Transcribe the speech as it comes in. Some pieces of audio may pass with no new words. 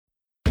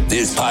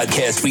This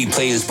podcast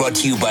replay is brought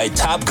to you by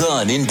Top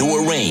Gun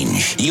Indoor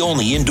Range, the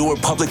only indoor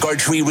public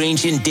archery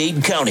range in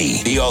Dade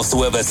County. They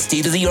also have a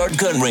state-of-the-art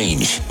gun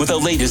range with the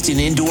latest in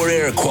indoor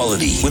air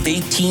quality with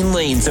 18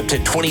 lanes up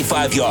to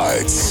 25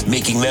 yards,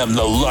 making them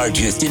the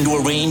largest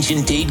indoor range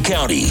in Dade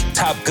County.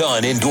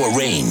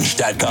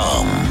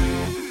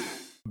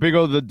 TopGunIndoorRange.com. Big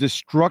O, the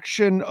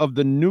destruction of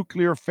the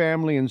nuclear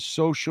family and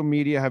social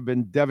media have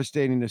been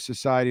devastating to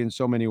society in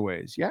so many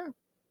ways. Yeah,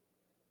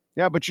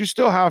 but you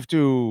still have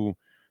to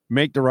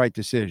make the right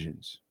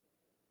decisions.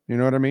 You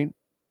know what I mean?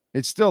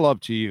 It's still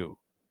up to you.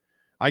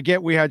 I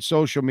get we had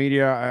social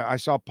media. I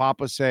saw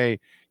Papa say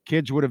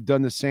kids would have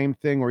done the same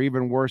thing or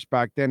even worse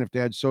back then if they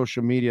had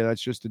social media.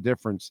 That's just the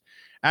difference.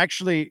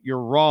 Actually,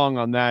 you're wrong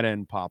on that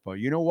end, Papa.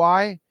 You know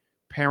why?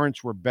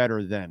 Parents were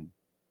better then.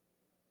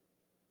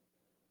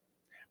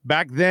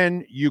 Back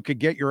then, you could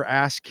get your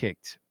ass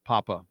kicked,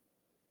 Papa.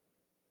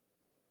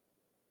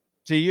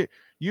 See,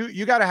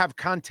 you got to have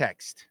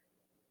context.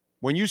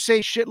 When you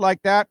say shit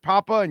like that,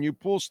 Papa, and you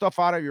pull stuff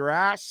out of your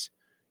ass,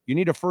 you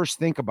need to first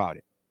think about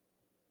it.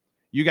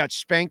 You got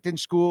spanked in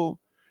school.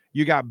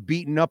 You got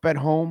beaten up at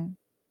home.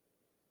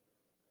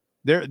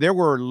 There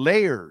were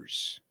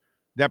layers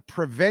that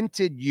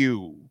prevented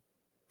you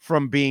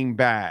from being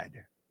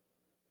bad.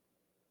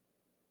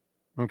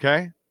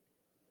 Okay?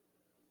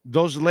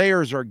 Those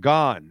layers are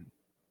gone.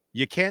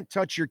 You can't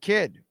touch your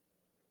kid.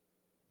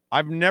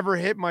 I've never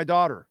hit my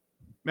daughter,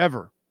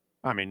 ever.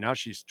 I mean, now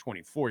she's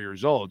 24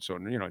 years old, so,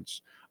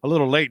 it's a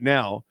little late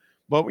now.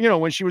 But,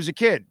 when she was a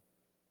kid,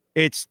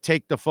 it's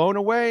take the phone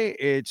away.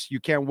 It's you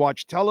can't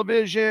watch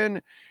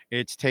television.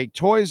 It's take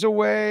toys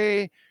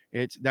away.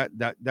 It's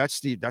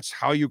that's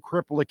how you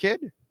cripple a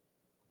kid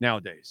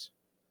nowadays.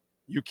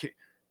 You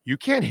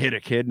can't hit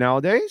a kid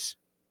nowadays.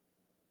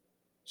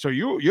 So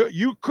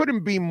you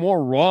couldn't be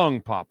more wrong,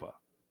 Papa.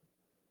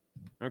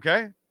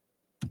 Okay?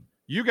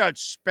 You got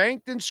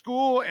spanked in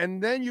school,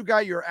 and then you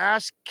got your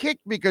ass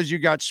kicked because you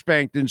got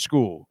spanked in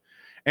school.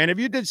 And if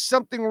you did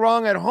something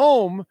wrong at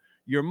home,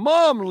 your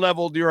mom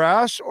leveled your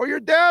ass or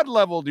your dad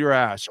leveled your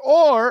ass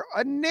or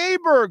a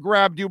neighbor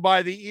grabbed you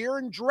by the ear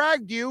and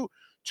dragged you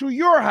to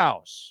your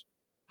house.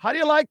 How do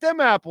you like them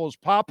apples,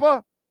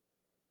 Papa?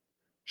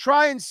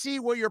 Try and see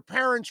what your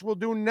parents will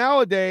do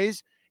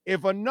nowadays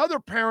if another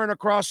parent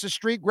across the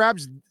street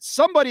grabs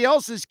somebody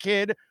else's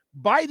kid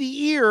by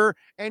the ear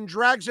and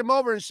drags him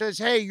over and says,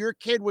 hey, your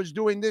kid was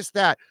doing this,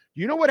 that.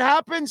 You know what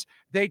happens?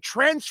 They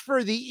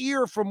transfer the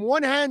ear from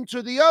one hand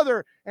to the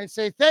other and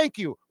say, thank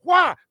you.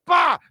 Wah,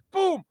 ba,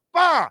 boom,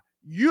 ba.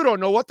 You don't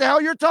know what the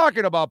hell you're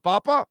talking about,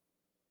 Papa.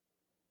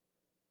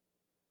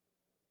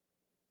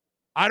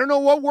 I don't know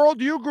what world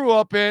you grew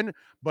up in,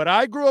 but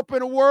I grew up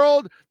in a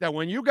world that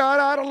when you got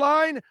out of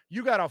line,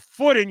 you got a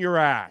foot in your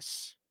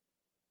ass.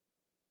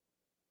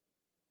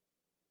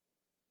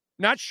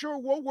 Not sure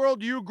what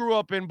world you grew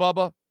up in,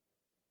 Bubba.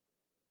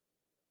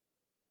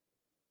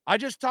 I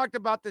just talked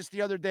about this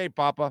the other day,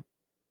 Papa.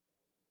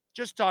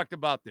 Just talked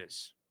about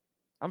this.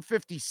 I'm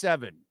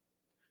 57.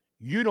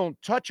 You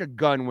don't touch a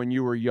gun when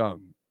you were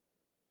young.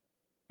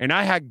 And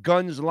I had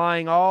guns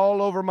lying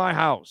all over my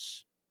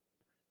house.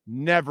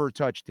 Never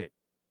touched it.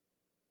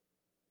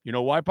 You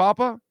know why,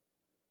 Papa?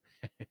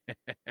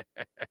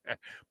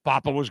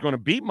 Papa was going to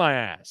beat my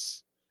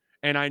ass.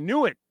 And I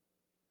knew it.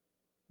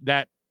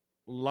 That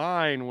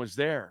line was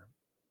there.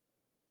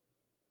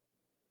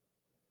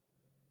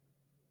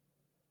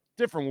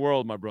 Different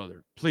world, my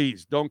brother.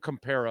 Please don't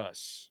compare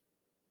us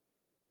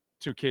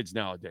to kids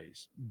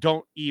nowadays.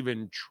 Don't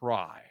even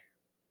try.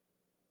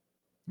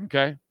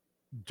 Okay?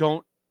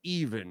 Don't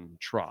even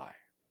try.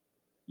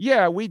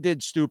 Yeah, we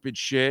did stupid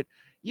shit.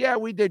 Yeah,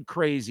 we did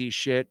crazy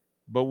shit,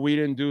 but we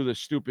didn't do the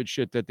stupid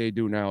shit that they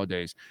do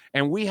nowadays.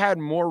 And we had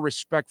more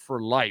respect for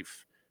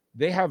life.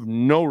 They have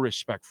no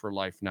respect for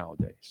life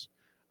nowadays.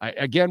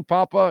 Again,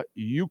 Papa,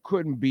 you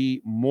couldn't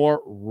be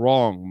more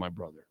wrong, my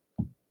brother.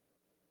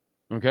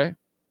 Okay?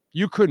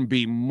 You couldn't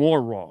be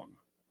more wrong.